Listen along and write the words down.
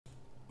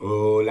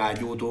Hola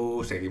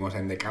YouTube, seguimos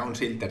en The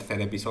Council,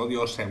 tercer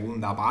episodio,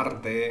 segunda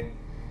parte.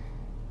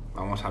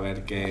 Vamos a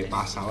ver qué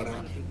pasa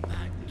ahora.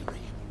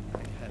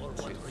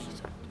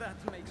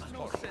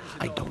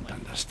 I don't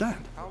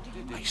understand.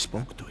 I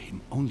spoke to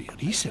him only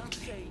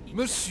recently.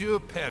 Monsieur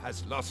Père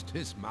has lost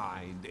his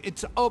mind.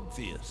 It's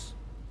obvious.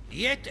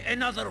 Yet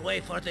another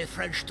way for the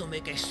French to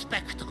make a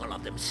spectacle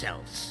of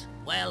themselves.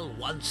 Well,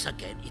 once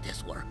again it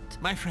has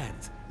worked. My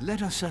friends,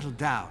 let us settle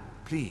down,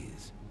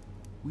 please.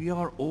 We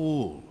are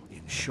all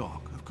in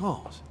shock, of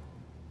course.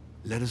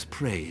 Let us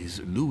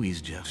praise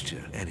Louis's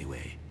gesture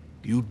anyway.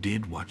 You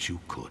did what you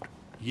could.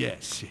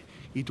 Yes,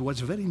 it was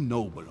very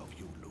noble of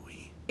you,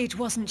 Louis. It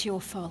wasn't your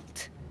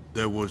fault.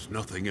 There was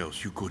nothing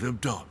else you could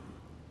have done.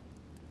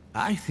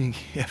 I think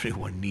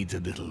everyone needs a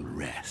little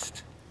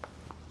rest.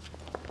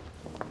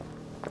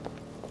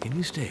 Can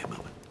you stay a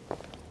moment?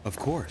 Of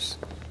course.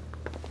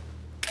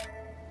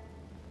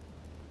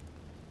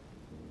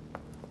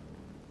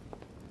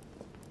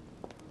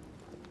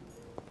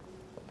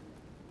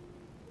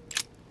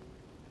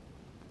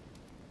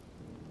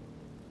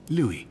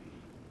 Louis,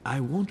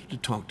 I wanted to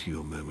talk to you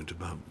a moment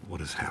about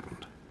what has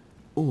happened.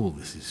 All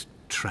this is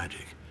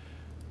tragic,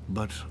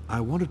 but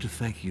I wanted to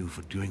thank you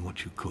for doing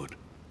what you could.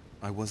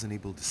 I wasn't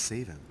able to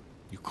save him.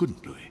 You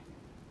couldn't, Louis.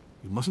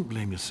 You mustn't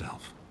blame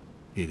yourself.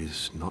 It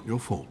is not your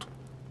fault.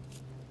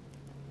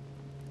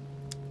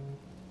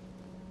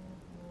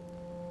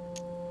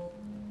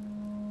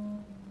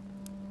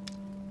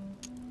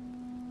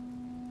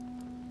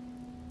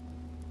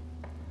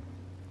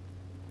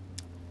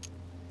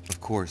 Of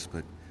course,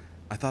 but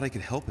I thought I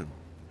could help him.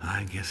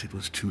 I guess it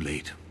was too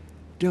late.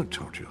 Don't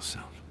torture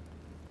yourself.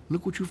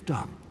 Look what you've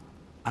done.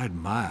 I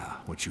admire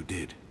what you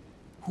did.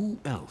 Who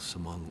else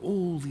among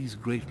all these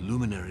great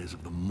luminaries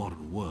of the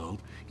modern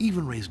world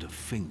even raised a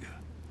finger?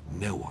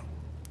 No one.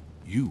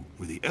 You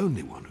were the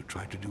only one who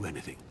tried to do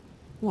anything.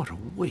 What a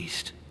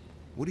waste.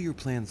 What are your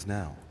plans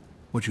now?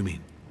 What do you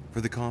mean?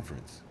 For the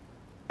conference?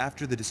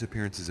 After the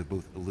disappearances of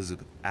both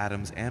Elizabeth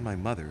Adams and my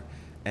mother,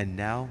 and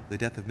now the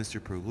death of Mr.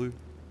 Perlu,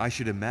 I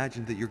should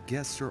imagine that your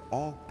guests are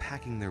all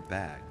packing their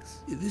bags.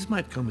 This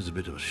might come as a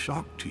bit of a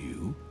shock to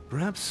you,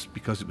 perhaps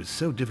because it was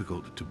so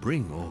difficult to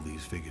bring all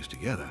these figures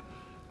together.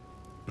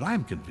 But I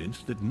am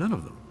convinced that none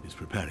of them is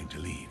preparing to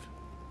leave.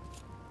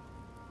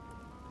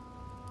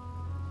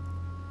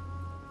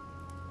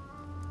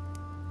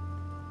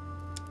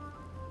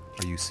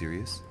 Are you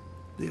serious?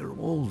 They are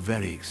all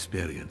very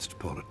experienced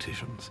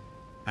politicians,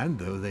 and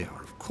though they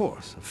are of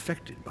course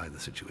affected by the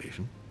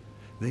situation,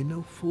 they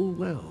know full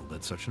well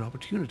that such an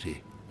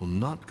opportunity will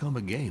not come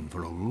again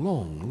for a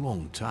long,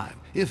 long time,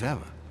 if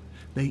ever.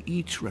 They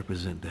each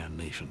represent their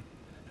nation,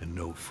 and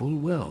know full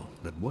well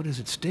that what is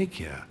at stake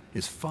here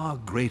is far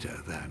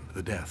greater than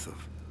the death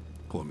of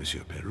poor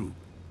Monsieur Perru.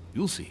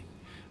 You'll see.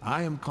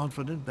 I am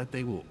confident that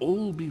they will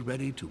all be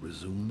ready to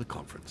resume the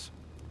conference.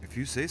 If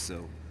you say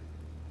so.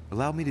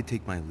 Allow me to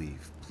take my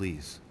leave,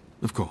 please.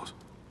 Of course.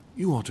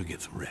 You ought to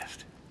get some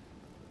rest.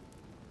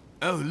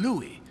 Oh,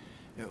 Louis,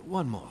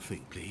 one more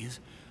thing, please.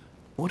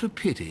 What a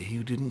pity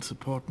you didn't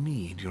support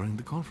me during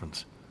the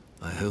conference.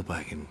 I hope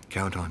I can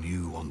count on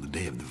you on the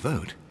day of the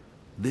vote.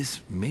 This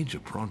major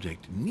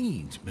project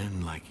needs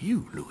men like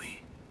you,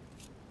 Louis.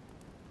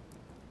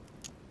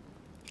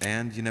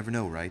 And you never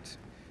know, right?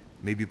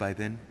 Maybe by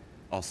then,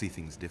 I'll see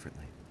things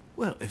differently.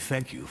 Well,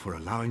 thank you for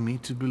allowing me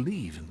to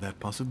believe in that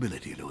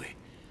possibility, Louis.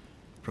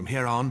 From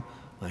here on,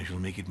 I shall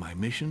make it my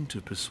mission to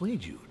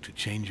persuade you to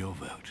change your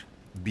vote.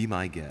 Be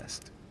my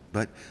guest.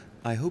 But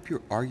I hope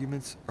your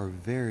arguments are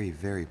very,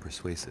 very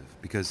persuasive,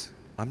 because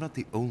I'm not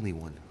the only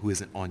one who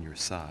isn't on your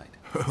side.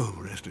 Oh,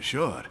 rest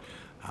assured,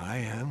 I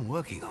am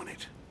working on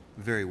it.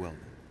 Very well then.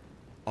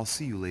 I'll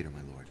see you later,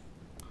 my lord.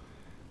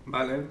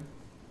 Vale.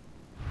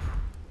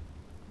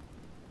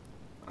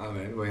 A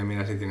ver, voy a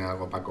mirar si tiene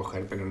algo para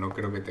coger, pero no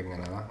creo que tenga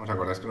nada. ¿Os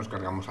acordáis que nos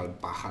cargamos al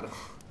pájaro?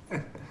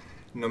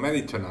 No me ha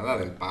dicho nada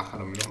del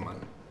pájaro, menos mal.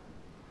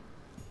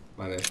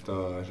 Vale,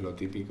 esto es lo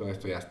típico,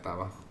 esto ya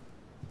estaba.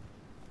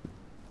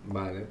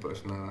 Vale,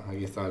 pues nada,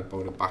 aquí estaba el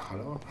pobre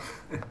pájaro.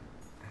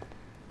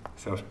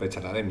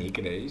 ¿Sospechará de mí,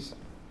 creéis?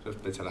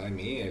 ¿Sospechará de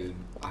mí el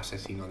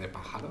asesino de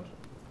pájaros?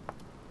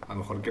 A lo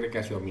mejor cree que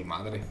ha sido mi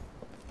madre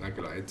la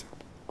que lo ha hecho.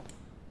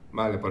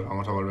 Vale, pues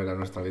vamos a volver a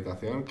nuestra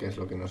habitación, que es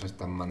lo que nos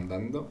están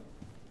mandando.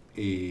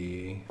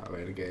 Y a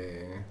ver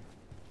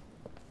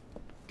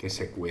qué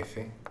se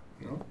cuece,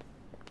 ¿no?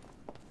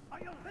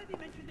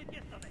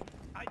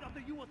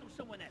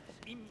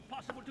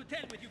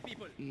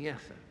 Yes,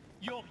 sir.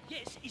 Your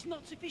yes is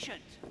not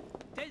sufficient.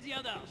 Tell the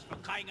others, for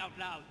crying out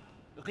loud.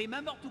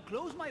 Remember to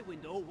close my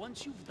window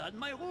once you've done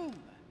my room.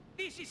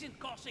 This isn't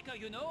Corsica,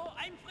 you know.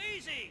 I'm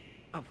freezing.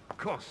 Of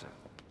course, sir.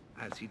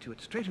 I'll see to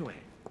it straight away.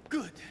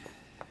 Good.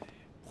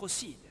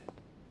 Proceed.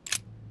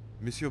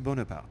 Monsieur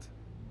Bonaparte.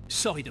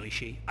 Sorry, de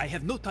Richet. I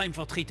have no time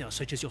for traitors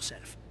such as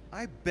yourself.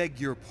 I beg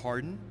your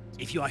pardon?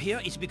 If you are here,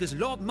 it's because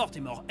Lord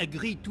Mortimer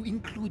agreed to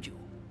include you.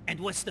 And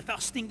what's the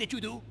first thing that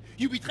you do?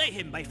 You betray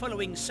him by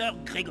following Sir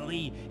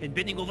Gregory and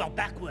bending over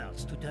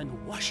backwards to turn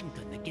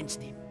Washington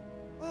against him.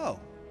 Oh,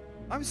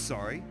 I'm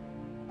sorry.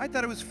 I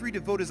thought I was free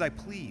to vote as I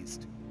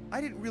pleased.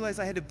 I didn't realize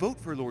I had to vote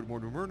for Lord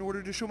Mortimer in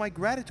order to show my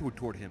gratitude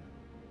toward him.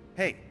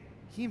 Hey,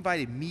 he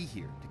invited me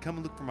here to come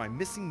and look for my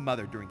missing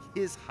mother during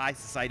his high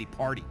society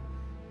party.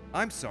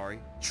 I'm sorry,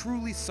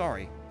 truly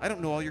sorry, I don't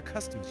know all your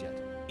customs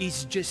yet.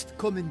 It's just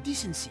common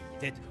decency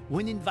that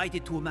when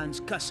invited to a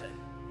man's castle,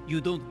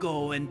 you don't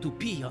go and to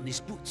pee on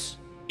his boots.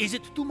 Is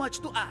it too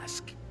much to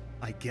ask?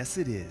 I guess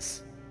it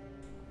is.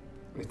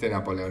 Este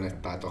Napoleón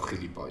está todo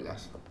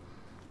gilipollas.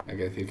 Hay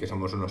que decir que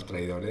somos unos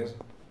traidores.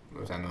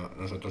 O sea,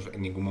 nosotros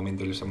en ningún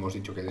momento les hemos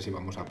dicho que les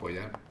íbamos a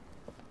apoyar.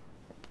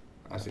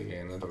 Así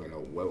que no toquen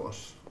los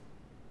huevos.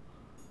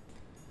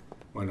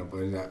 Bueno,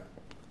 pues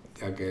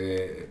ya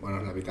que... Bueno,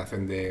 es la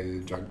habitación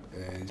del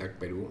Jack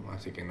Perú,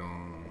 así que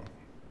no...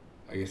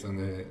 Aquí es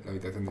donde la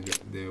habitación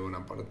de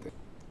una parte.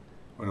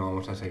 Bueno,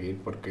 vamos a seguir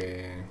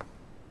porque...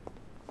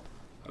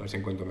 A ver si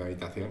encuentro mi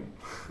habitación.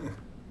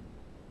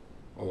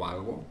 O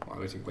algo, a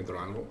ver si encuentro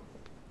algo.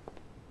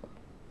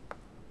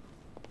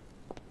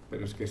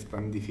 Pero es que es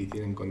tan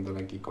difícil encontrar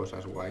aquí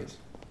cosas guays.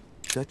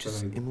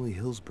 Duchess Emily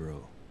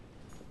Hillsborough.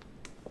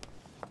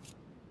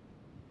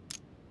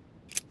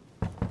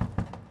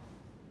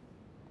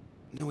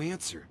 No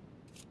answer.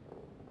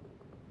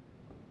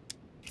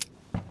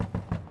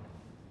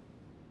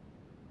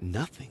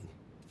 Nothing.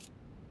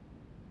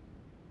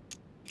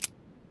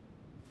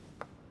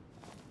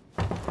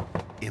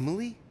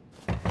 Emily?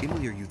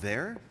 Emily, are you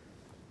there?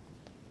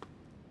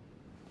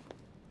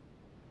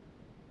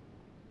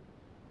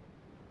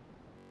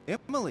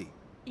 Emily!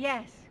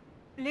 Yes.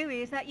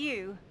 Louis, is that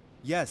you?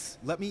 Yes,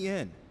 let me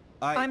in.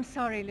 I'm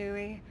sorry,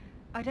 Louis.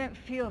 I don't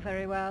feel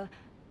very well.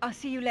 I'll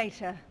see you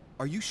later.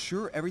 Are you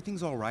sure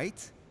everything's all right?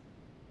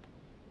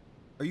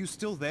 Are you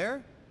still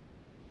there?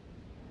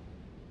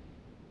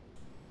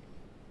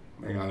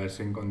 Venga, a ver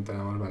si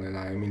encontramos... Vale,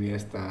 la Emily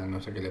esta no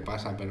sé qué le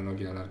pasa, pero no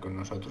quiere hablar con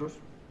nosotros.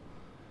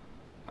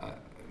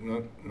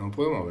 No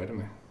puedo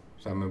moverme.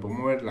 O sea, me puedo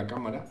mover la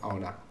cámara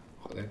ahora.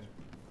 Joder.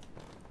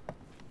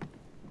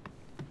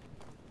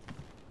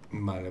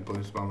 Vale,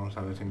 pues vamos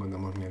a ver si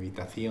encontramos mi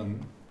habitación.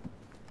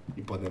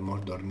 Y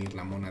podemos dormir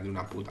la mona de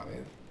una puta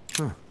vez.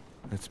 Huh,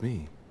 that's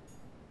me.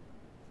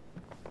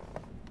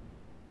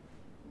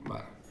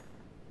 Vale.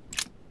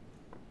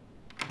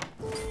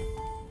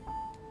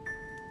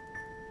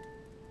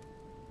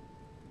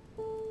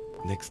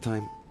 Next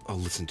time, I'll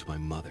listen to my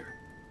mother.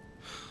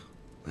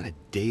 Not a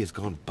day has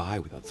gone by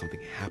without something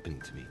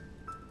happening to me.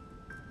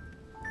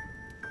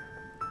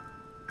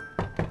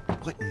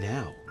 What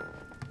now?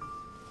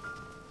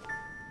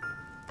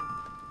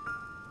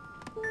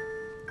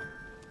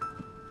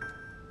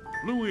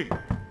 Louis,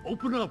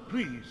 open up,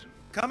 please.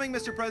 Coming,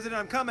 Mr. President,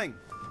 I'm coming!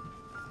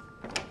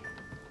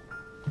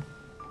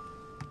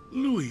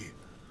 Louis.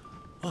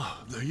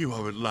 Ah, there you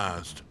are at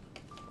last.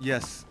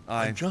 Yes,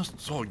 I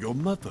just saw your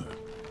mother.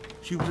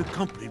 She was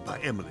accompanied by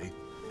Emily,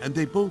 and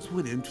they both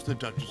went into the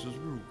Duchess's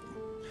room.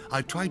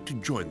 I tried to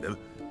join them,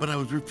 but I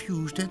was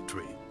refused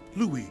entry.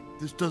 Louis,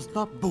 this does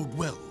not bode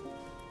well.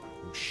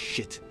 Oh,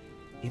 shit.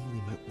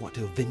 Emily might want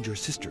to avenge her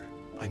sister.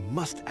 I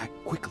must act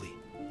quickly.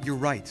 You're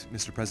right,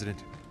 Mr.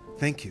 President.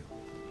 Thank you.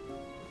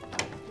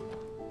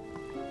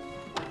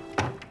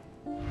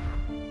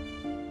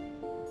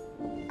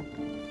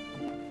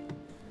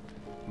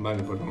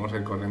 Vale, pues vamos a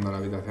ir corriendo a la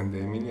habitación de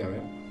Emily, a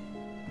ver.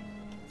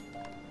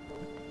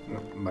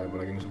 No, vale,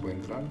 por aquí no se puede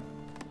entrar.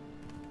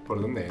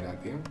 ¿Por dónde era,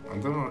 tío?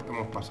 Antes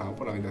hemos pasado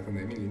por la habitación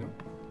de Emily, ¿no?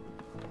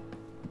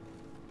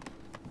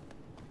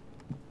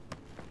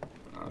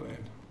 A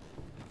ver.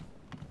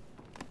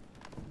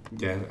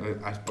 Ya,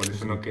 es por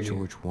eso no quería...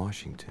 George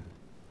Washington.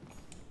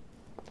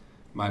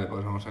 Vale,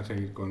 pues vamos a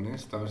seguir con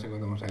esto, a ver si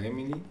encontramos a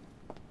Emily.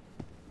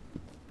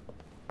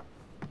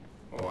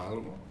 O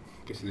algo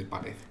que se le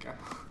parezca.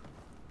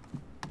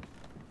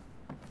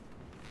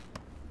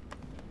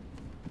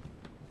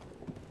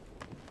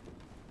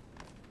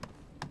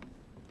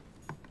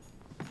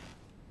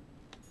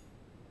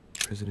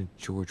 President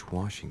George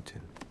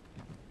Washington.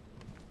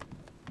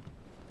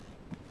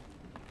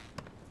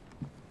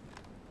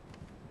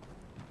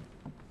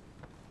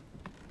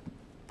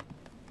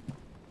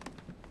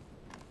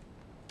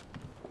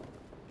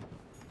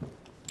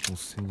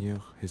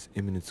 Monseigneur, His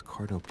Eminence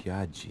Cardinal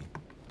Piaggi.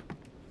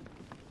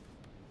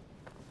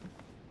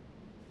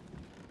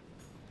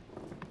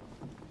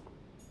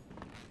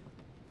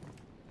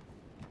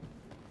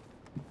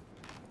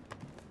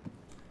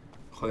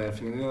 Joder, al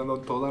final he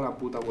dado toda la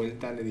puta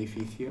vuelta al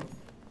edificio.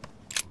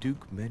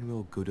 Duke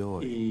Manuel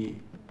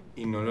Godoy.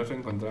 Y no los he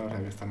encontrado, o sea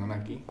que están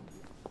aquí.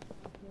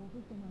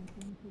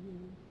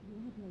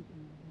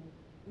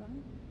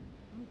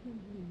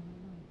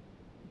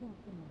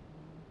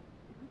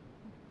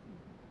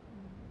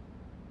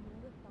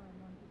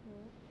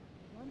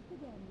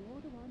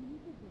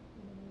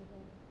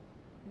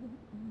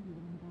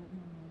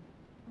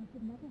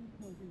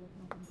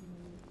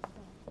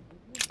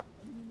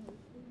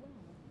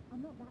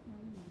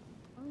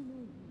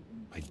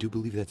 I do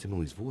believe that's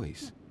Emily's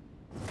voice.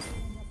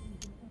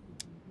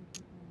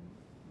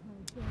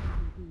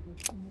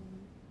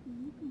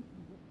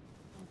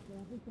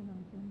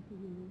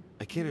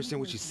 I can't understand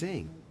what she's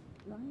saying.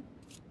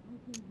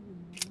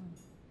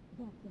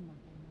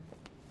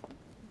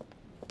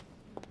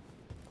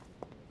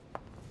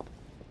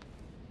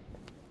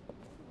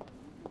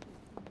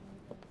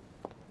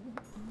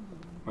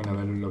 Bueno, a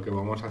ver, lo que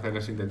vamos a hacer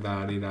es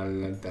intentar ir a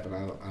la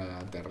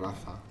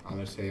terraza, a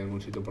ver si hay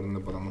algún sitio por donde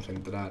podamos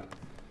entrar.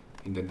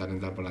 Intentar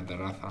entrar por la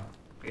terraza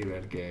y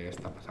ver qué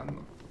está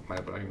pasando.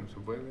 Vale, por aquí no se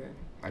puede.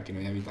 Aquí no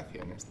hay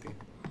habitaciones, tío.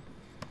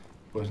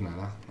 Pues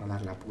nada, a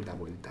dar la puta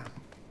vuelta.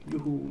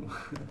 ¡Yuhu!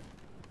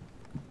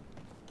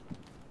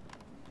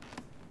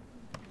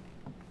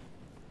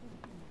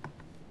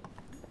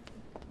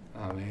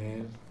 A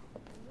ver...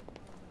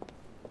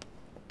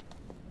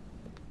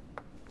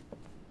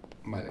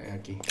 Vale,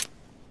 aquí.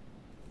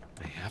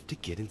 I have to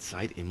get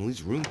inside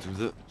Emily's room through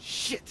the...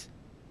 Shit!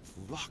 It's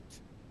locked.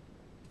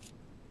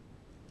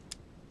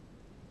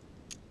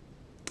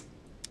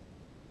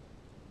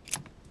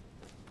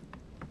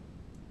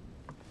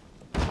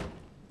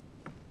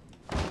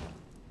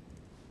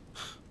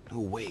 No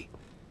way.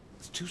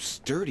 It's too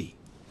sturdy.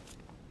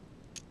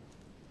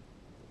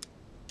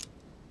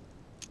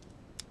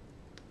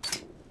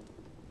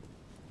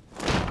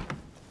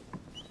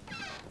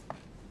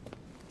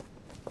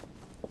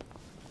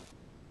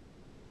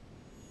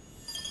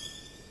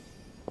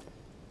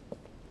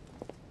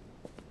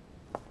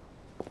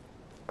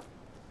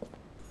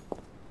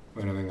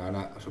 Bueno, venga,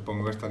 ahora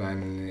supongo que estará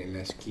en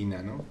la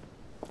esquina, ¿no?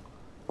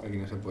 Aquí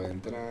no se puede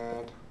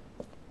entrar.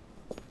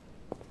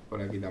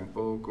 Por aquí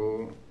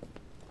tampoco.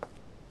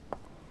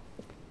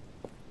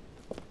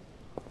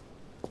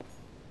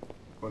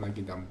 Por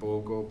aquí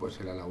tampoco, pues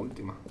será la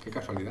última. Qué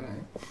casualidad,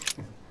 ¿eh?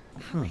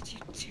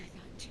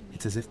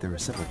 It's as if there are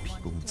several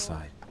people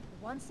inside.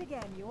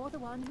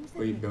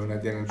 Uy, veo una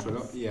tía en el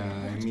suelo y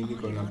a Emily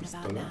con la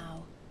pistola.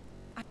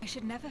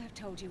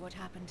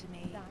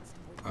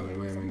 A ver,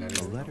 voy a A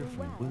mirarlo. letter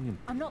from William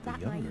the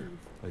Younger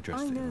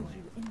addressed to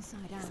Emily.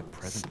 The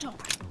present. A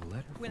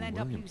letter from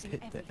William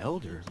Pitt the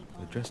Elder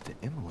addressed to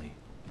Emily.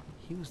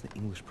 He was the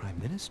English Prime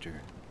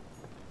Minister.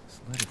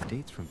 This letter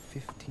dates from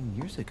 15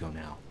 years ago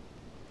now.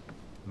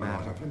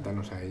 Vamos a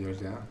enfrentarnos a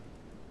ellos ya.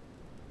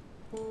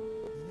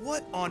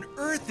 What on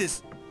earth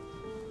is...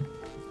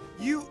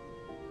 You...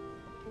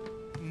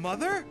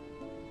 Mother?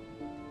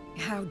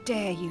 How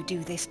dare you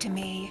do this to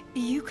me?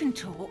 You can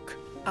talk.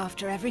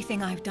 After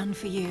everything I've done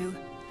for you.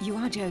 You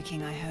are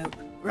joking, I hope,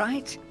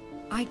 right?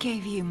 I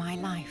gave you my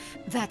life.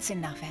 That's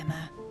enough,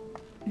 Emma.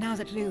 Now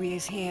that Louis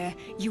is here,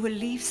 you will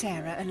leave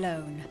Sarah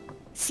alone.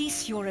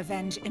 Cease your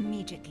revenge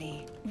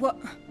immediately.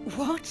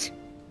 What?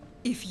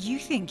 If you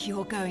think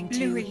you're going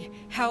to... Louis,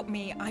 help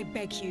me, I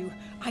beg you.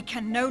 I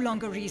can no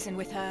longer reason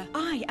with her.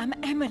 I am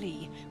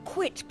Emily.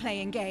 Quit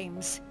playing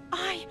games.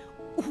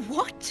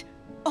 What?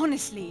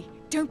 Honestly,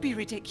 don't be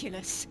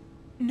ridiculous.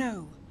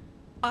 No.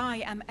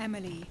 I am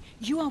Emily.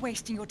 You are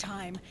wasting your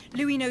time.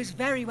 Louis knows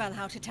very well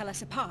how to tell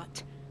us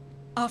apart.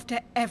 After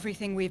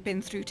everything we've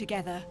been through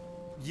together.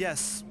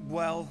 Yes,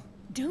 well...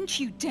 Don't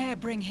you dare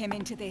bring him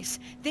into this.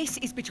 This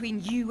is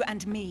between you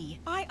and me.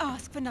 I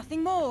ask for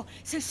nothing more,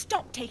 so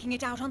stop taking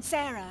it out on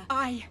Sarah.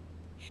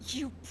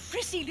 You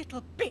prissy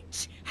little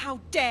bitch! How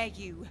dare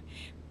you!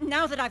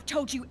 Now that I've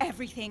told you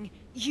everything,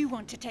 you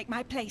want to take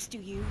my place, do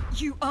you?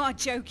 You are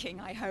joking,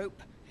 I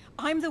hope.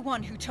 I'm the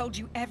one who told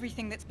you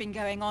everything that's been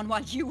going on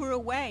while you were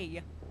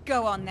away.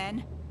 Go on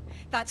then.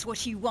 That's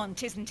what you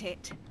want, isn't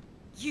it?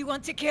 You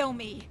want to kill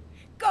me.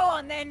 Go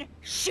on then,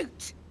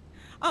 shoot!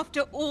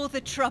 After all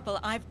the trouble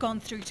I've gone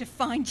through to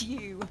find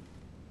you.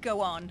 Go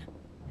on.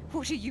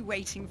 What are you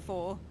waiting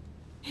for?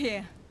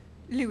 Here,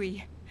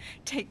 Louis,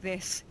 take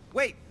this.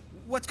 Wait,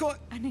 what's going...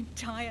 An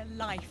entire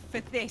life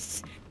for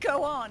this.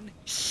 Go on,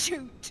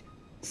 shoot!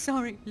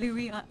 Sorry,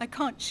 Louis, I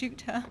can't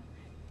shoot her.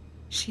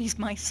 She's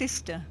my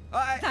sister.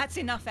 That's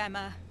enough,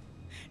 Emma.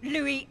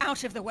 Louis,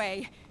 out of the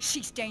way.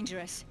 She's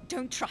dangerous.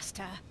 Don't trust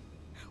her.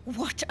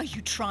 What are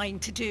you trying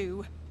to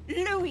do?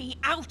 Louis,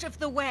 out of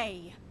the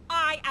way!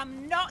 I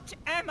am not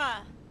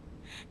Emma!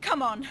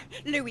 Come on,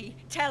 Louis,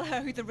 tell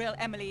her who the real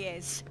Emily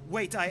is.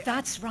 Wait,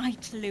 That's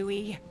right,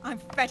 Louis. I'm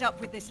fed up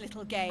with this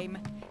little game.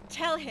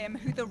 Tell him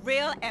who the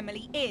real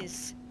Emily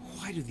is.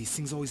 Why do these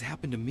things always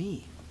happen to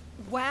me?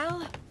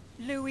 Well,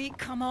 Louis,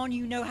 come on,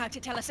 you know how to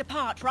tell us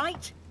apart,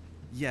 right?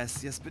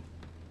 Yes, but...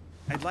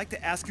 I'd like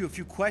to ask you a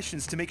few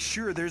questions to make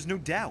sure there's no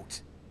doubt.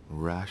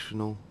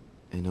 Rational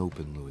and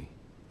open, Louis.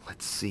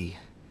 Let's see.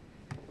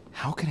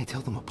 How can I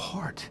tell them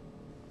apart?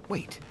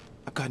 Wait,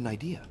 I've got an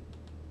idea.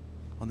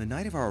 On the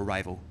night of our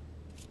arrival...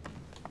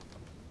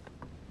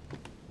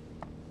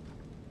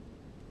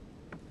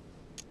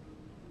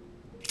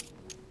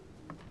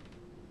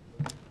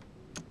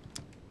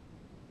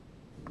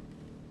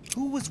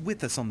 Who was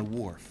with us on the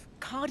wharf?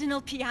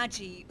 Cardinal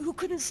Piaggi, who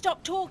couldn't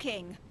stop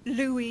talking.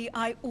 Louis,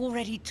 I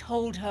already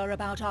told her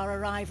about our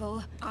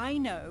arrival. I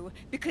know,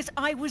 because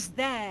I was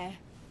there.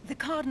 The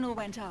Cardinal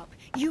went up.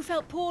 You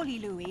felt poorly,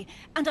 Louis,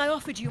 and I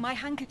offered you my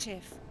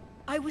handkerchief.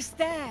 I was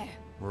there.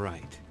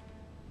 Right.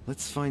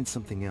 Let's find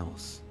something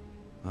else.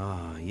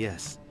 Ah,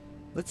 yes.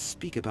 Let's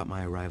speak about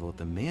my arrival at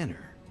the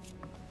manor.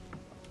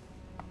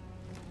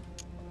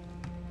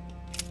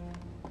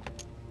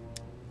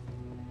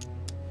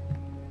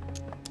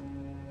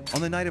 On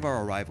the night of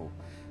our arrival,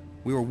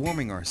 we were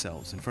warming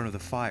ourselves in front of the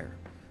fire.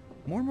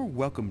 Mortimer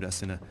welcomed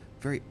us in a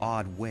very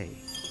odd way.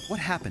 What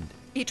happened?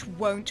 It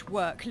won't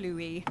work,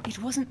 Louis.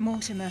 It wasn't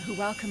Mortimer who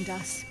welcomed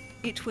us.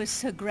 It was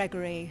Sir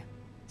Gregory.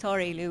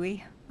 Sorry,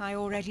 Louis. I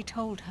already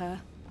told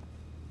her.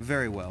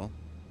 Very well.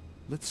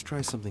 Let's try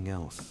something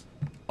else.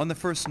 On the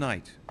first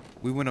night,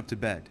 we went up to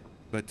bed,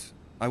 but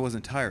I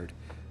wasn't tired.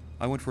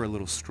 I went for a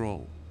little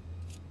stroll.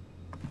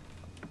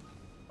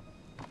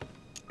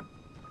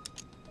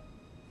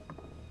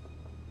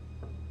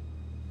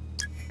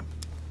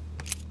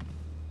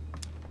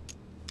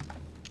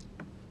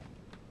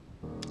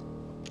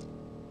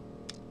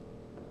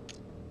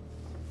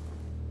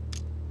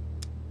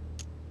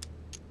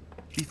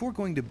 Before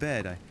going to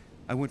bed,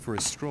 I went for a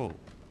stroll.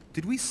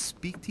 Did we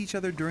speak to each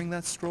other during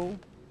that stroll?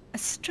 A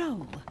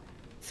stroll?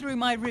 Through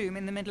my room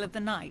in the middle of the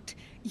night?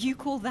 You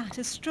call that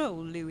a stroll,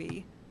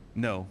 Louis?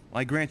 No,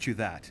 I grant you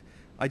that.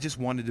 I just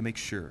wanted to make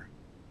sure.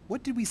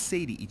 What did we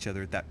say to each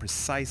other at that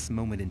precise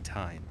moment in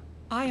time?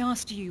 I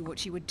asked you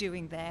what you were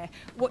doing there,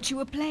 what you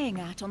were playing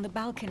at on the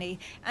balcony,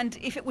 and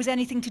if it was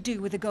anything to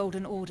do with the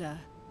Golden Order.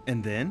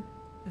 And then?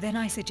 Then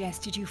I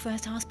suggested you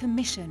first ask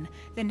permission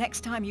the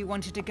next time you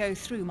wanted to go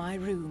through my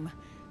room.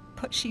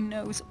 But she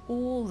knows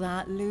all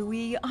that,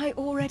 Louis. I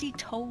already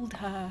told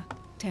her.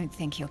 Don't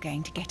think you're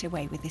going to get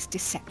away with this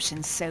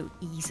deception so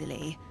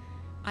easily.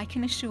 I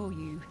can assure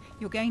you,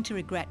 you're going to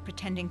regret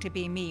pretending to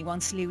be me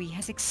once Louis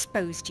has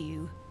exposed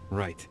you.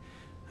 Right.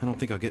 I don't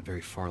think I'll get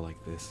very far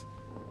like this.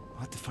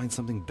 I'll have to find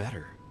something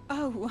better.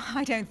 Oh,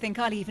 I don't think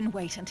I'll even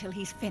wait until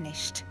he's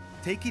finished.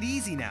 Take it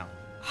easy now.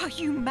 Are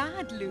you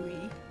mad,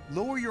 Louis?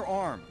 Lower your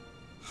arm.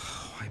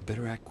 I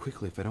better act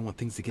quickly if I don't want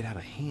things to get out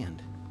of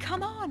hand.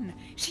 Come on,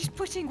 she's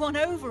putting one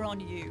over on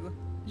you.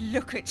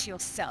 Look at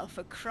yourself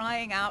for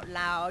crying out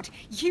loud.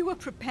 You were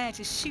prepared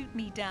to shoot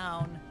me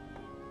down.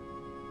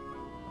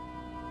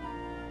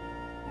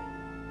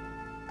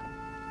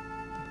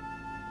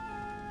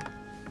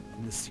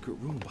 In the secret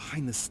room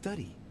behind the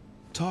study.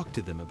 Talk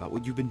to them about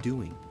what you've been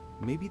doing.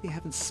 Maybe they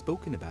haven't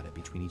spoken about it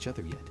between each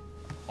other yet.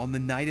 On the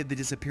night of the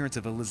disappearance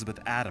of Elizabeth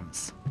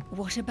Adams.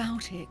 What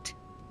about it?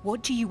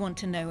 What do you want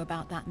to know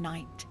about that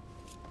night?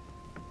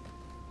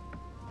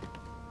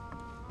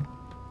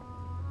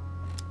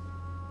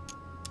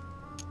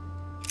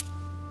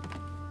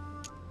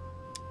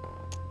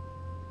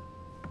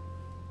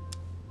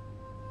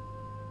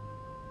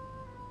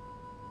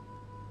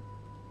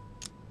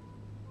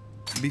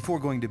 Before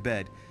going to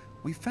bed,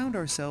 we found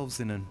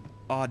ourselves in an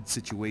odd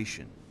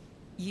situation.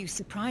 You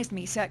surprised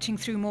me searching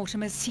through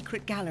Mortimer's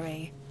secret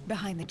gallery.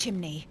 Behind the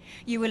chimney.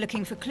 You were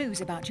looking for clues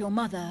about your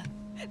mother.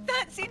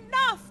 That's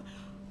enough!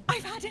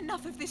 I've had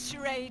enough of this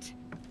charade.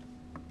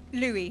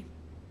 Louis,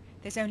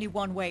 there's only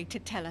one way to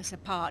tell us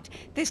apart.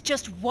 There's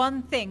just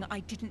one thing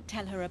I didn't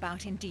tell her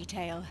about in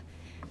detail.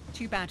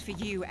 Too bad for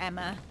you,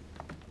 Emma.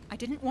 I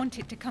didn't want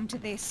it to come to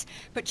this,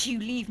 but you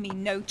leave me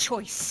no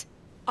choice.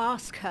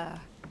 Ask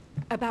her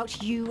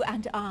about you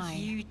and I.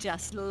 You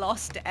just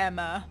lost,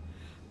 Emma.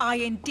 I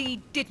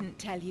indeed didn't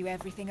tell you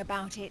everything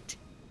about it.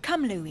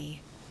 Come,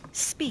 Louis.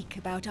 Speak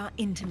about our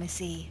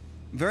intimacy.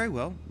 Very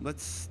well,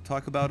 let's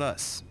talk about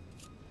us.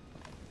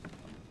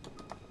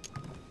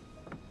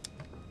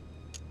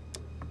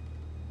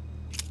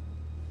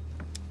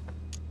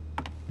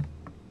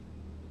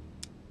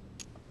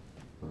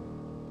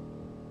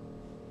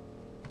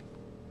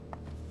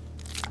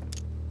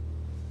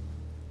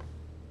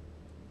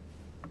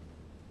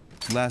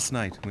 Last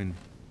night, when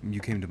you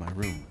came to my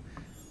room,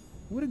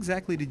 what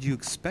exactly did you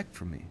expect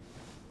from me?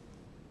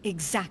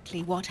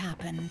 Exactly what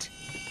happened.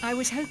 I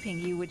was hoping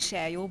you would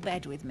share your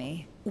bed with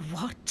me.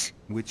 What?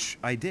 Which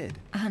I did.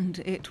 And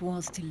it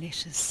was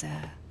delicious,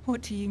 sir.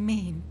 What do you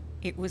mean?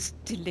 It was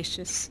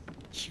delicious.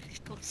 You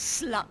little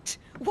slut.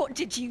 What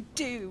did you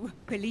do?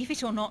 Believe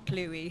it or not,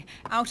 Louis,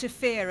 out of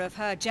fear of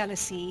her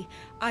jealousy,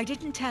 I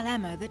didn't tell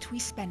Emma that we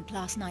spent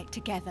last night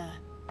together.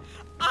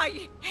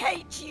 I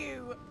hate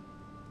you!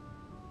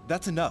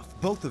 That's enough,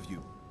 both of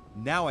you.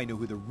 Now I know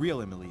who the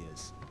real Emily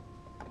is.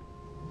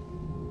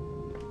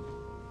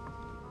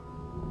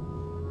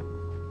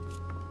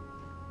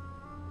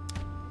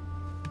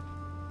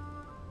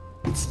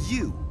 It's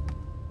you,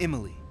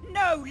 Emily.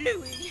 No,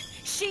 Louis!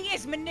 She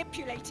is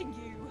manipulating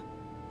you!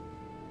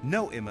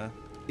 No, Emma.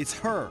 It's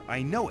her.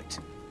 I know it.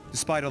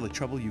 Despite all the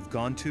trouble you've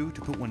gone to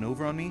put one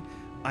over on me,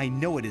 I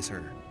know it is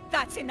her.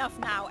 That's enough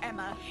now,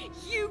 Emma.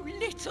 You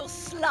little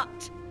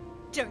slut!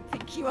 Don't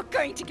think you are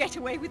going to get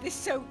away with this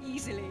so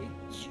easily.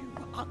 You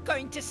are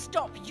going to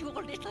stop your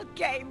little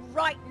game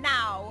right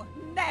now.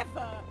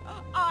 Never!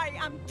 I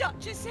am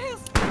Duchess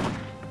Hills.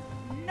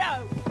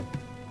 No!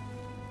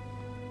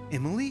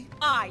 Emily?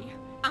 I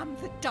am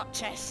the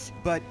Duchess.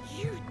 But...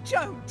 You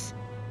don't.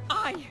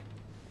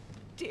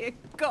 Dear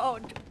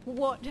God,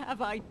 what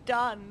have I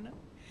done?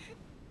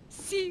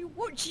 See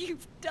what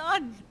you've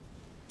done.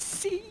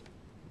 See?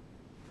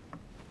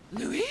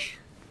 Louis?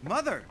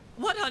 Mother!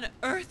 What on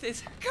earth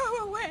is...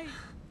 Go away.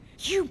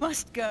 You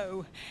must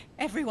go.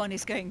 Everyone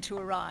is going to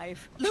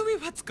arrive. Louis,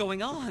 what's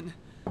going on?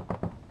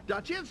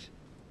 Duchess?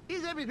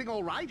 Is everything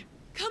all right?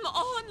 Come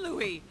on,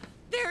 Louis.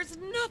 There's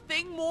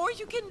nothing more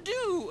you can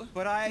do.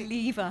 But I...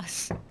 Leave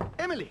us.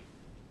 Emily,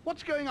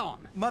 what's going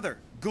on? Mother,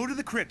 go to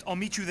the crypt. I'll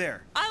meet you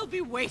there. I'll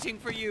be waiting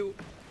for you.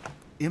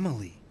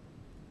 Emily.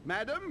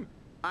 Madam,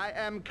 I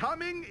am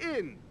coming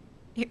in.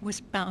 It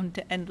was bound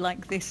to end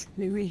like this,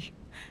 Louis.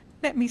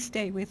 Let me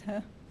stay with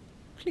her.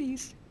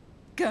 Please.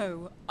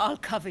 Go. I'll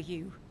cover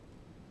you.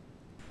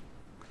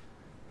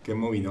 Qué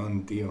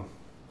movidón, tío.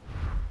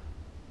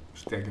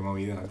 Hostia, qué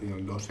movida, tío.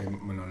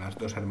 Bueno, las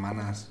dos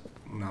hermanas,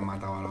 una ha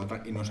matado a la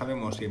otra y no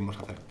sabemos si hemos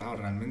acertado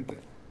realmente.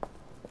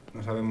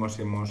 No sabemos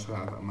si hemos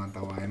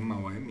matado a Emma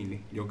o a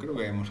Emily. Yo creo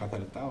que hemos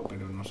acertado,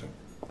 pero no sé.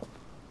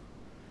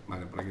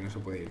 Vale, por aquí no se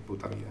puede ir,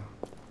 puta vida.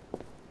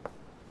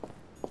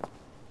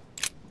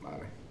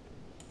 Vale.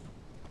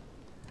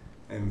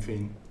 En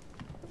fin.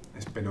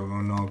 Espero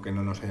que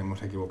no nos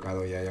hayamos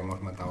equivocado y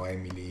hayamos matado a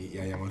Emily y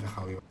hayamos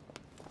dejado viva.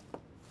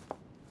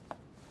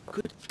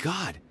 Good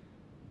God!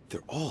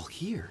 They're all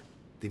here.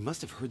 They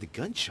must have heard the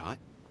gunshot.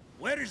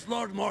 Where is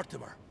Lord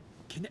Mortimer?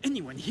 Can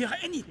anyone hear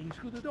anything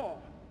through the door?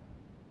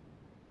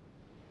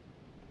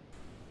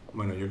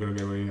 Bueno, yo creo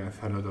que voy a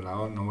hacer otro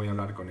lado. No voy a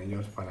hablar con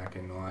ellos para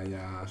que no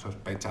haya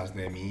sospechas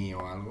de mí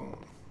o algo.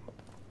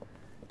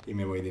 Y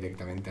me voy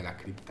directamente a la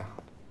cripta.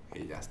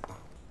 Y ya está.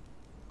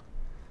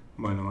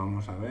 Bueno,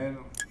 vamos a ver.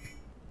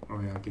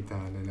 Voy a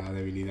quitarle la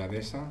debilidad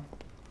esa.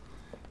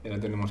 Y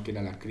ahora tenemos que ir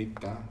a la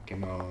cripta, que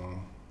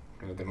no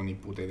tengo ni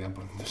puta idea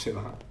por dónde se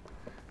va.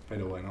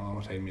 Pero bueno,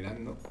 vamos a ir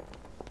mirando.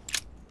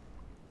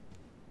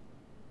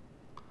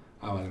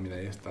 Ah, vale, mira,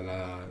 ahí está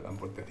la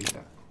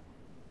puertecita.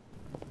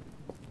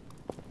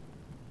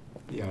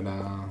 Y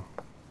ahora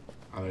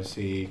a ver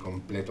si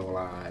completo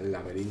el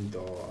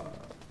laberinto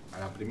a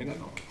la primera,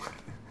 no.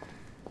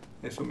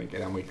 Eso me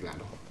queda muy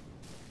claro.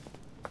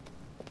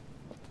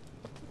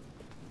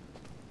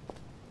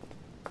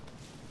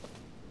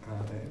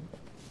 A ver.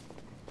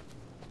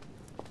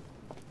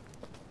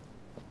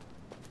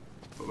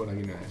 Por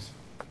aquí no es.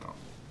 No.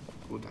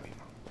 Puta vida.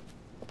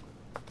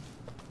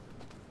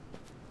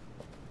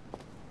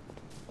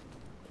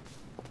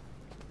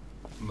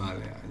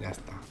 Vale, ya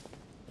está.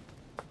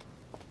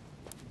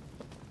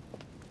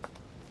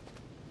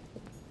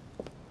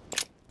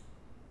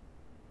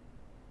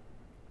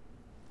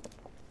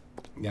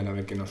 Y ahora a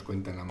ver qué nos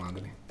cuenta la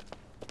madre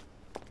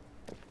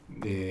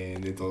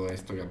de todo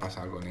esto que ha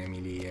pasado con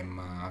Emily,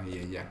 Emma y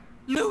ella.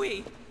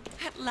 Louis,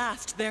 at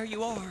last there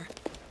you are.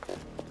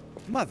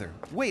 Mother,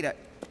 wait,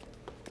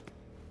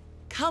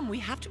 Come, we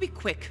have to be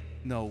quick.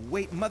 No,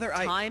 wait, Mother,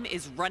 Time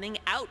is running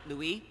out,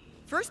 Louis.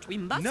 First, we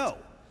must... No!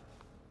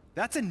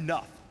 That's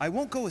enough. I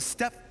won't go a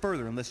step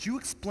further unless you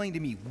explain to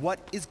me what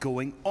is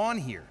going on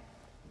here.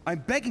 I'm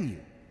begging you.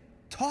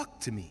 Talk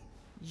to me.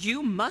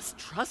 You must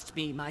trust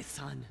me, my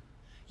son.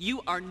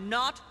 You are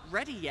not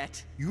ready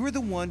yet. You're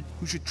the one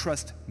who should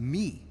trust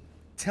me.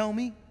 Tell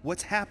me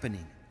what's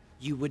happening.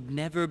 You would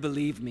never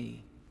believe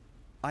me.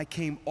 I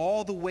came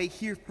all the way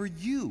here for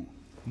you.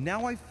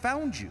 Now I've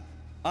found you.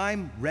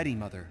 I'm ready,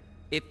 Mother.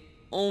 If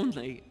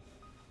only...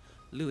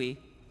 Louis,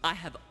 I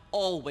have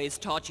always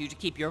taught you to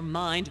keep your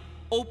mind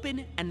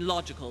open and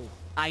logical.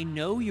 I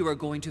know you are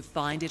going to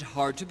find it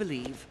hard to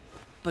believe,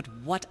 but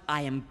what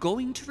I am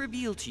going to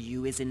reveal to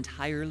you is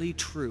entirely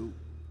true.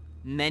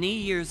 Many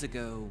years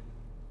ago,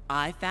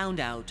 I found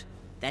out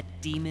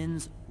that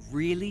demons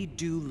really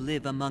do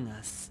live among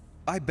us.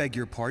 I beg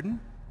your pardon?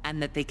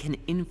 And that they can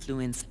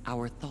influence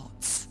our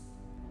thoughts.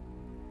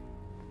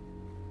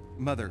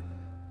 Mother,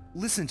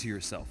 listen to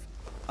yourself.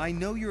 I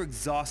know you're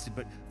exhausted,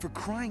 but for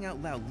crying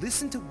out loud,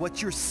 listen to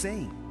what you're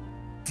saying.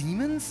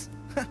 Demons?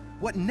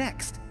 What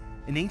next?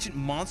 An ancient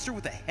monster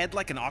with a head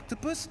like an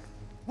octopus?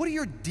 What do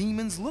your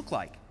demons look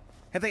like?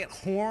 Have they got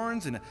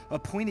horns and a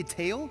pointed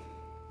tail?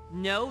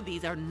 No,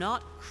 these are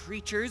not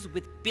creatures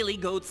with billy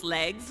goat's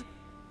legs.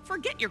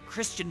 Forget your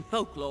Christian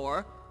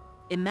folklore.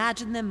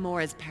 Imagine them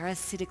more as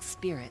parasitic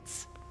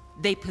spirits.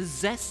 They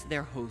possess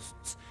their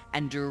hosts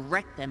and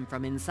direct them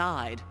from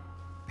inside.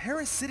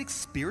 Parasitic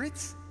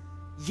spirits?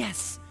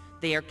 Yes,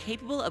 they are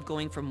capable of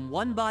going from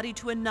one body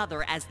to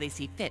another as they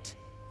see fit.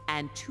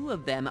 And 2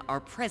 of them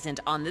are present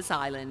on this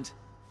island.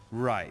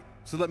 Right.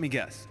 So let me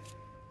guess.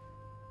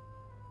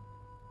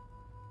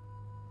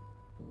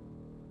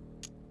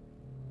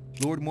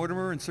 Lord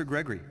Mortimer and Sir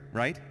Gregory,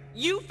 right?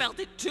 You felt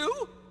it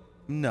too?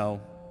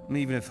 No,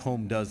 even if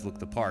Home does look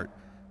the part.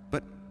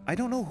 But I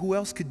don't know who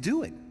else could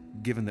do it,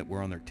 given that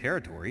we're on their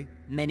territory.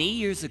 Many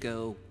years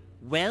ago,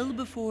 well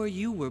before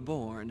you were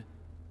born,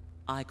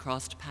 I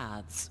crossed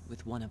paths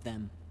with one of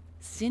them.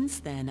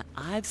 Since then,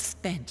 I've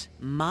spent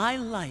my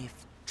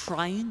life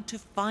trying to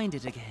find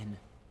it again.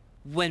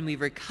 When we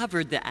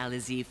recovered the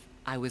Alizif,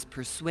 I was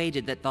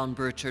persuaded that von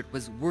Burchard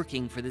was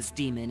working for this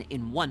demon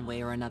in one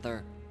way or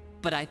another.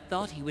 But I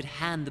thought he would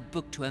hand the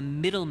book to a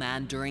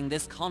middleman during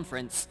this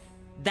conference.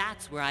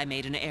 That's where I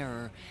made an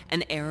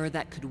error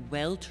that could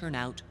well turn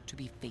out to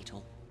be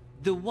fatal.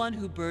 The one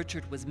who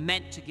Burchard was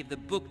meant to give the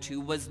book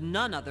to was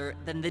none other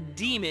than the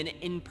demon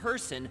in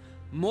person,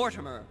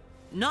 Mortimer.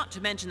 Not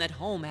to mention that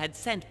Home had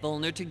sent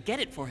Volner to get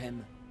it for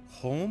him.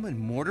 Home and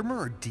Mortimer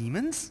are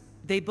demons?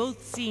 They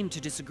both seem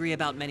to disagree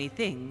about many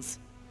things,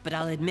 but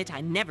I'll admit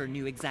I never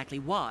knew exactly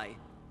why.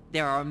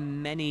 There are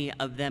many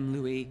of them,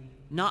 Louis,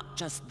 not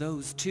just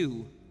those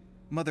two.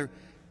 Mother,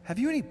 have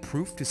you any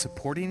proof to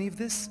support any of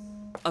this?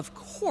 Of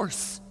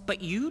course,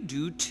 but you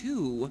do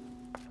too.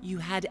 You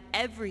had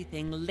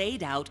everything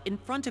laid out in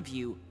front of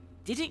you.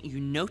 Didn't you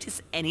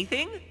notice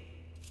anything?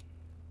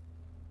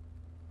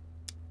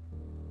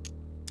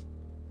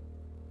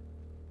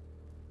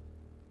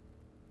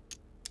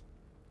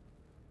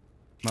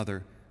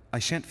 Mother, I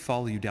shan't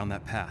follow you down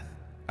that path.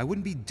 I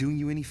wouldn't be doing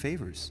you any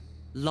favors.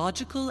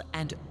 Logical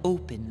and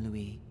open,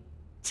 Louis.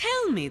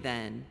 Tell me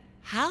then,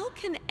 how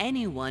can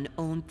anyone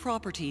own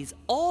properties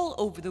all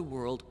over the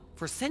world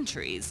for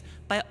centuries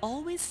by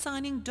always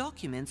signing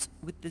documents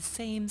with the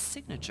same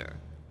signature?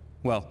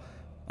 Well,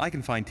 I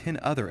can find 10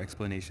 other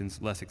explanations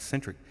less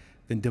eccentric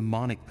than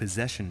demonic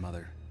possession,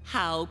 Mother.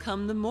 How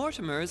come the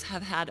Mortimers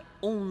have had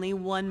only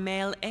one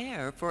male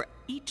heir for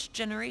each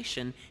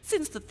generation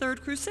since the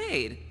Third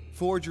Crusade?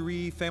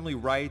 Forgery, family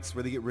rights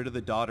where they get rid of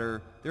the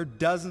daughter. There are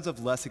dozens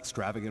of less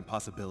extravagant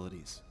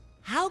possibilities.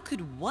 How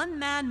could one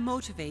man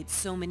motivate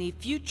so many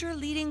future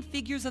leading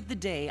figures of the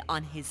day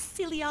on his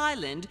silly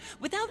island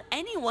without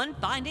anyone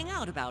finding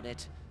out about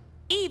it?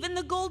 Even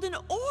the Golden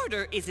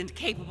Order isn't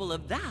capable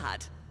of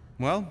that.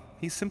 Well,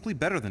 he's simply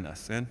better than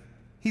us, and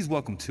he's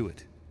welcome to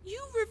it.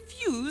 You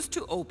refuse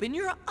to open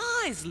your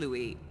eyes,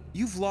 Louis.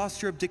 You've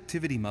lost your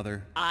objectivity,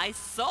 Mother. I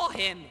saw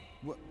him.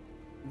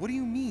 What do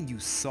you mean you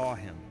saw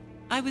him?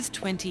 I was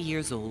 20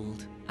 years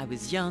old. I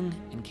was young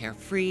and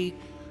carefree.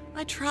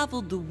 I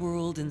traveled the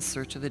world in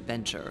search of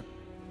adventure.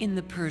 In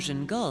the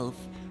Persian Gulf,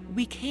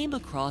 we came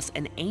across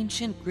an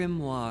ancient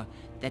grimoire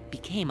that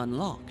became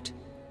unlocked.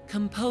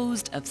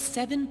 Composed of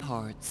 7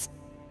 parts,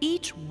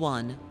 each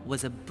one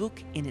was a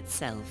book in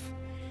itself,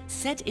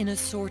 set in a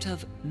sort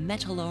of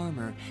metal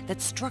armor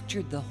that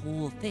structured the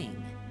whole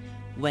thing.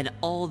 When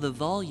all the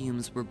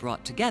volumes were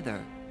brought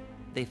together,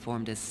 they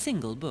formed a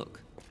single book.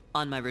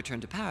 On my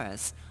return to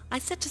Paris, I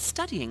set to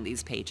studying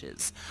these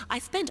pages. I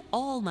spent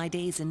all my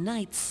days and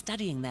nights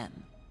studying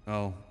them.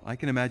 Oh, I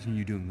can imagine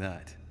you doing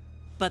that.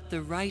 But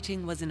the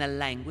writing was in a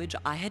language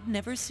I had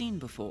never seen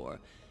before,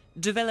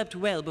 developed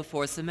well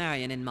before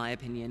Sumerian in my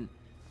opinion.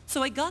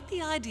 So I got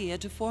the idea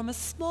to form a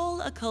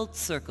small occult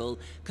circle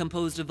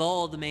composed of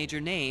all the major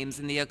names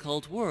in the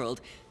occult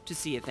world to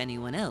see if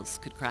anyone else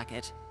could crack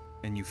it.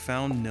 And you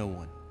found no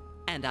one.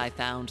 And I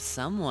found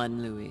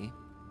someone, Louis.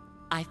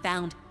 I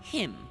found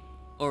him.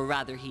 Or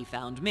rather, he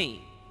found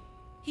me.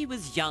 He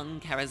was young,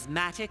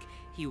 charismatic,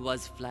 he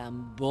was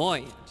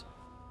flamboyant.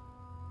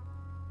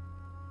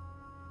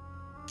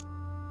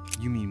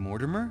 You mean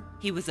Mortimer?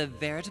 He was a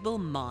veritable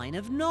mine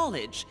of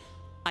knowledge.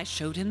 I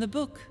showed him the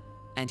book,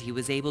 and he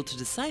was able to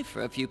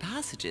decipher a few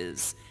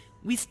passages.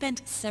 We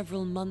spent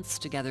several months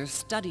together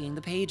studying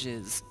the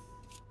pages.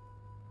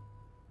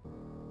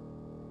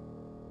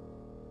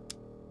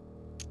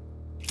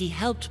 He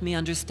helped me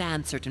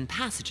understand certain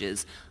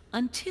passages,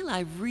 until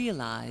I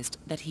realized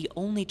that he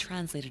only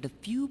translated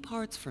a few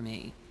parts for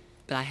me.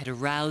 But I had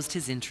aroused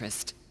his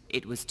interest.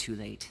 It was too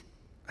late.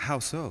 How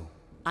so?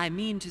 I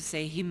mean to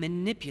say he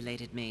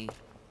manipulated me.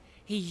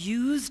 He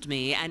used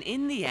me, and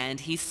in the end,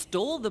 he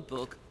stole the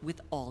book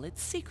with all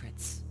its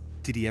secrets.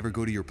 Did he ever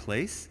go to your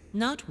place?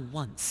 Not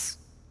once.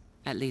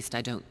 At least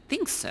I don't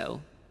think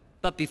so.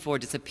 But before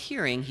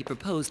disappearing, he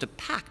proposed a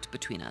pact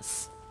between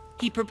us.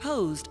 He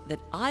proposed that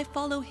I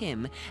follow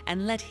him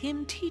and let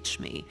him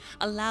teach me,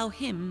 allow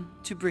him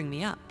to bring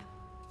me up.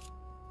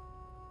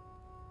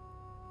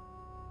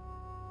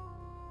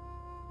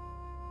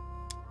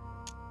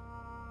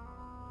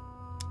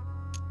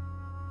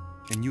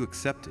 And you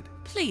accepted?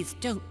 Please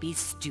don't be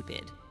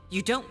stupid.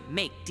 You don't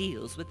make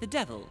deals with the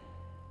devil.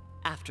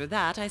 After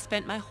that, I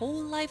spent my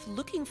whole life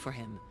looking for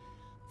him.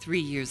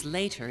 3 years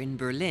later in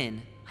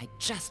Berlin, I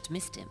just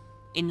missed him.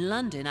 In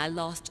London, I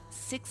lost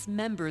 6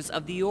 members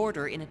of the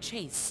order in a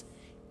chase.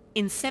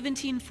 In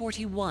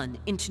 1741,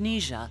 in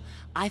Tunisia,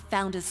 I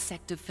found a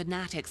sect of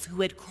fanatics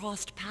who had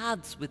crossed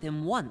paths with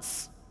him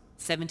once.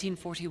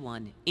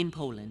 1741, in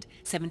Poland.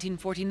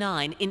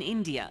 1749, in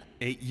India.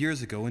 8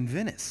 years ago in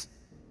Venice.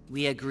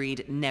 We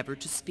agreed never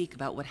to speak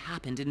about what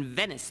happened in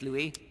Venice,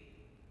 Louis.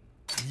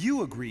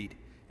 You agreed,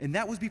 and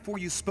that was before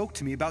you spoke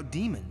to me about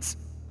demons.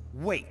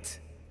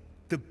 Wait,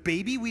 the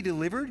baby we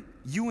delivered,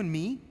 you and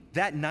me,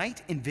 that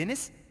night in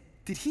Venice,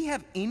 did he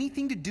have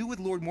anything to do with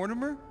Lord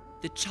Mortimer?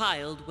 The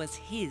child was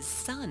his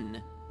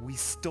son. We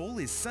stole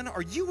his son?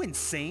 Are you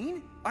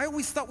insane? I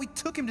always thought we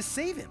took him to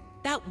save him.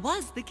 That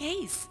was the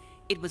case.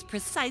 It was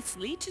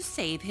precisely to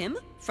save him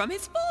from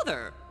his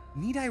father.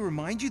 Need I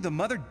remind you the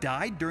mother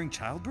died during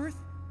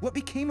childbirth? What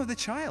became of the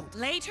child?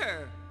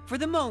 Later. For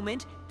the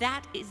moment,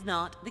 that is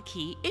not the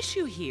key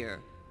issue here.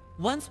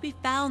 Once we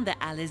found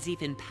the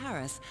Al-Azif in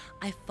Paris,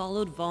 I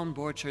followed von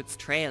Borchart's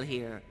trail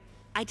here.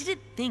 I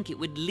didn't think it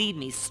would lead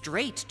me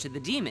straight to the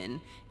demon.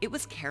 It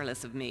was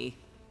careless of me.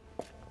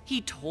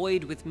 He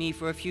toyed with me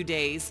for a few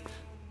days,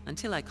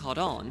 until I caught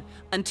on,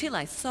 until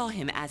I saw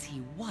him as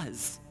he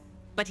was.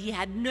 But he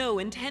had no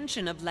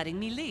intention of letting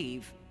me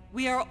leave.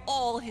 We are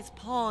all his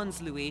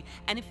pawns, Louis,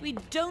 and if we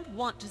don't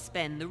want to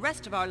spend the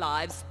rest of our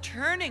lives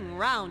turning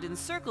round in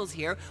circles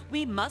here,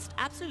 we must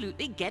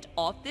absolutely get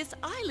off this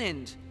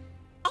island.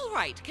 All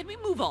right, can we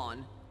move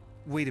on?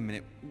 Wait a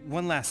minute.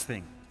 One last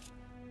thing.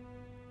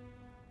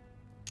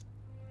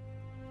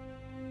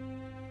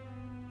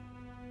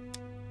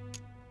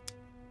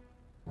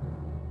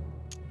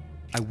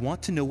 I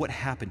want to know what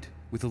happened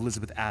with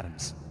Elizabeth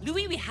Adams.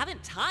 Louis, we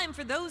haven't time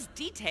for those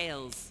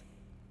details.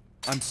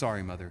 I'm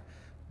sorry, Mother,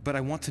 but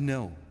I want to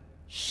know.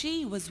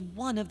 She was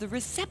one of the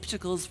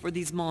receptacles for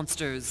these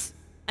monsters.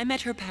 I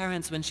met her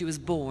parents when she was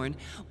born.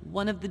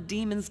 One of the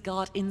demons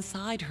got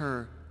inside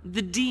her.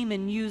 The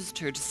demon used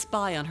her to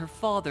spy on her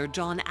father,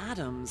 John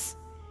Adams.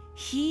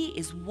 He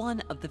is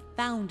one of the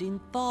founding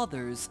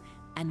fathers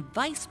and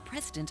vice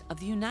president of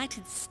the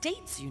United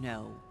States, you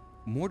know.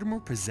 Mortimer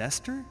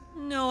possessed her?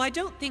 No, I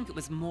don't think it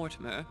was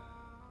Mortimer.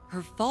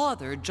 Her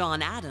father,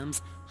 John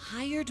Adams,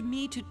 hired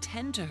me to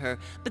tend to her,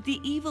 but the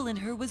evil in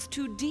her was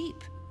too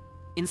deep.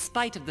 In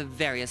spite of the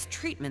various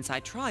treatments I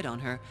tried on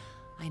her,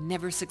 I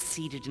never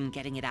succeeded in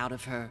getting it out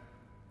of her.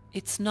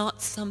 It's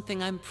not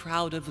something I'm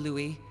proud of,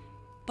 Louis,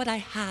 but I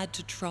had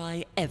to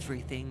try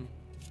everything.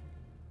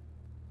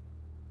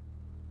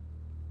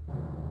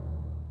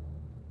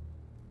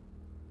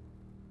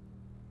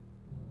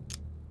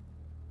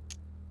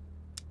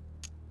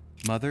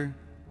 Mother,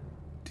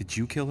 did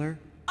you kill her?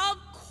 Of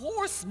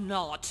course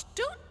not.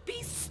 Don't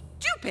be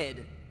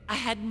stupid. I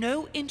had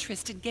no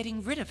interest in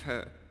getting rid of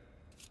her.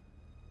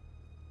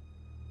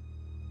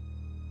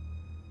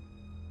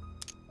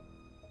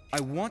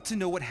 I want to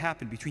know what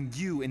happened between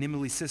you and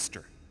Emily's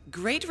sister.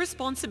 Great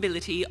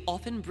responsibility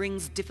often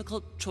brings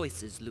difficult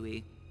choices,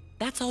 Louis.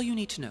 That's all you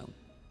need to know.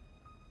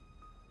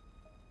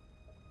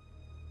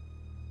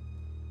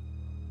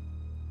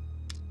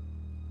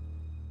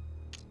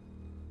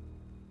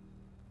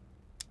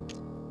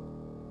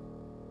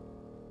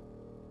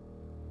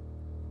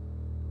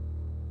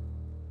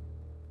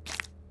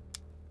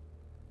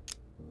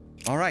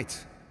 All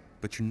right,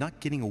 but you're not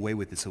getting away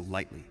with it so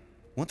lightly.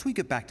 Once we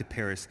get back to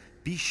Paris,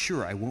 be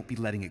sure I won't be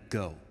letting it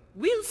go.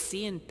 We'll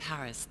see in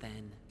Paris,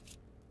 then.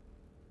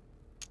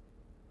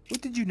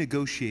 What did you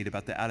negotiate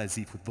about the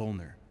Alazif with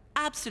Volner?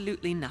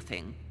 Absolutely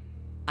nothing.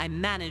 I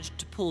managed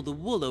to pull the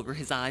wool over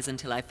his eyes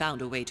until I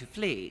found a way to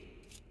flee.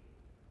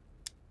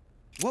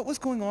 What was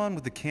going on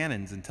with the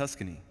cannons in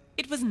Tuscany?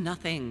 It was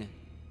nothing.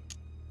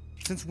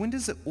 Since when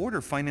does the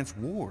Order finance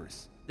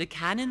wars? The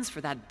cannons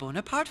for that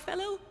Bonaparte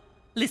fellow?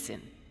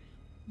 Listen.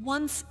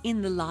 Once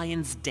in the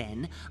lion's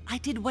den, I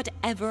did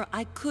whatever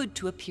I could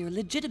to appear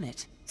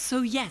legitimate.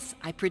 So yes,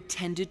 I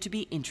pretended to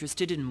be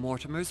interested in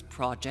Mortimer's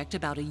project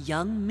about a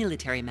young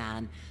military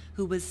man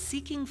who was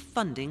seeking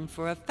funding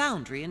for a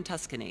foundry in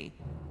Tuscany.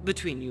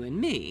 Between you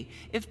and me,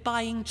 if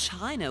buying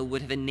China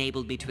would have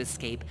enabled me to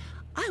escape,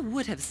 I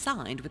would have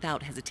signed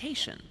without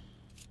hesitation.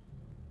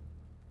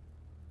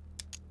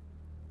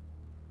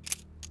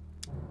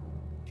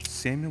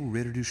 Samuel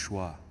Ritter du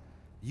Choix,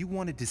 you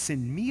wanted to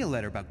send me a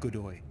letter about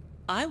Godoy.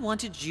 I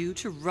wanted you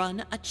to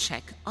run a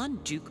check on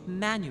Duke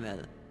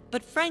Manuel.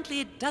 But frankly,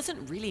 it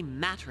doesn't really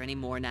matter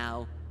anymore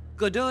now.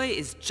 Godoy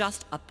is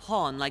just a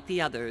pawn like the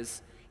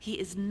others. He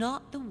is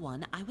not the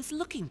one I was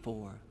looking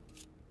for.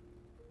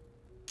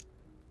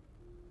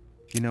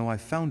 You know, I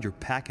found your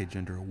package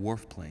under a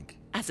wharf plank.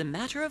 As a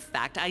matter of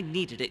fact, I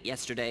needed it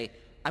yesterday.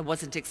 I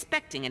wasn't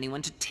expecting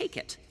anyone to take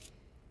it.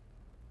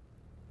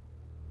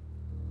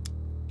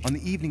 On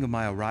the evening of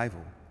my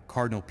arrival,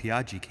 Cardinal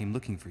Piaggi came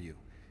looking for you.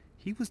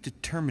 He was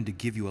determined to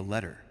give you a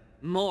letter.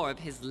 More of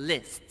his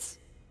lists.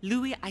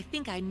 Louis, I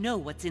think I know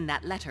what's in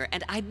that letter,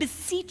 and I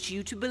beseech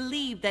you to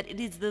believe that it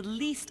is the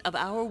least of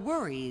our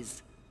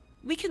worries.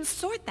 We can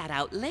sort that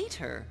out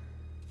later.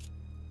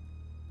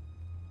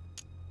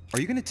 Are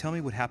you going to tell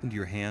me what happened to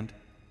your hand?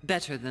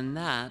 Better than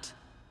that.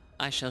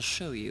 I shall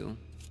show you.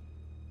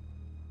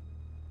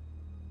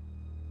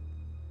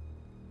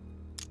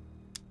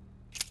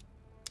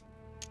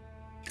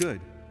 Good.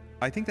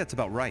 I think that's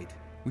about right.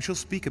 We shall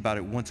speak about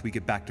it once we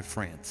get back to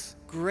France.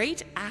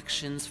 Great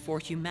actions for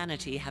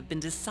humanity have been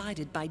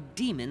decided by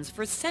demons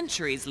for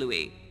centuries,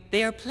 Louis.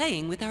 They are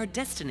playing with our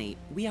destiny.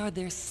 We are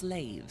their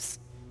slaves.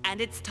 And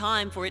it's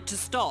time for it to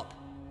stop.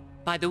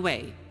 By the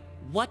way,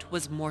 what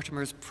was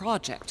Mortimer's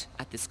project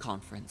at this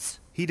conference?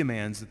 He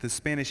demands that the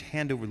Spanish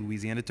hand over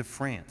Louisiana to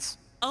France.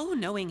 Oh,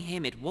 knowing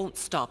him, it won't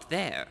stop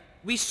there.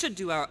 We should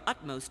do our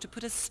utmost to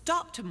put a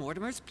stop to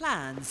Mortimer's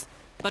plans.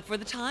 But for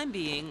the time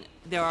being,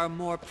 there are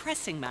more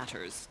pressing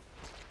matters.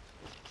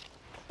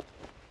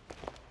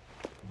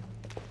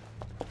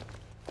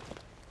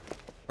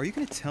 Are you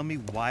going to tell me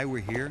why we're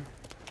here?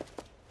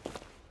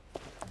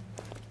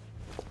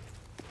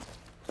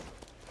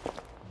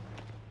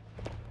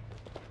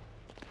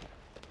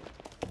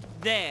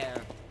 There.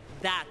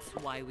 That's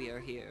why we are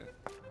here.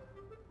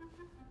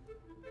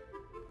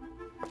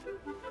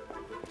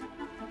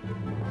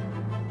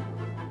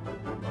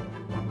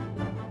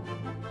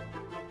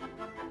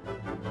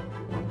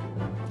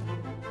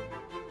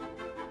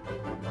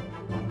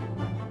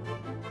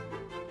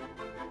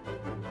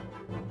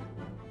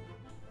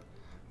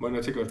 Bueno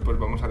chicos, pues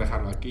vamos a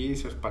dejarlo aquí,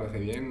 si os parece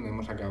bien.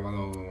 Hemos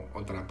acabado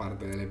otra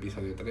parte del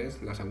episodio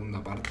 3, la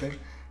segunda parte.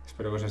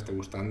 Espero que os esté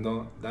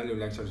gustando. Dale un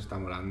like si os está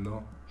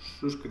molando.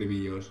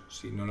 Suscribíos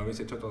si no lo habéis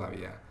hecho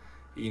todavía.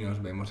 Y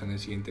nos vemos en el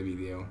siguiente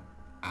vídeo.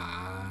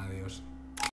 Adiós.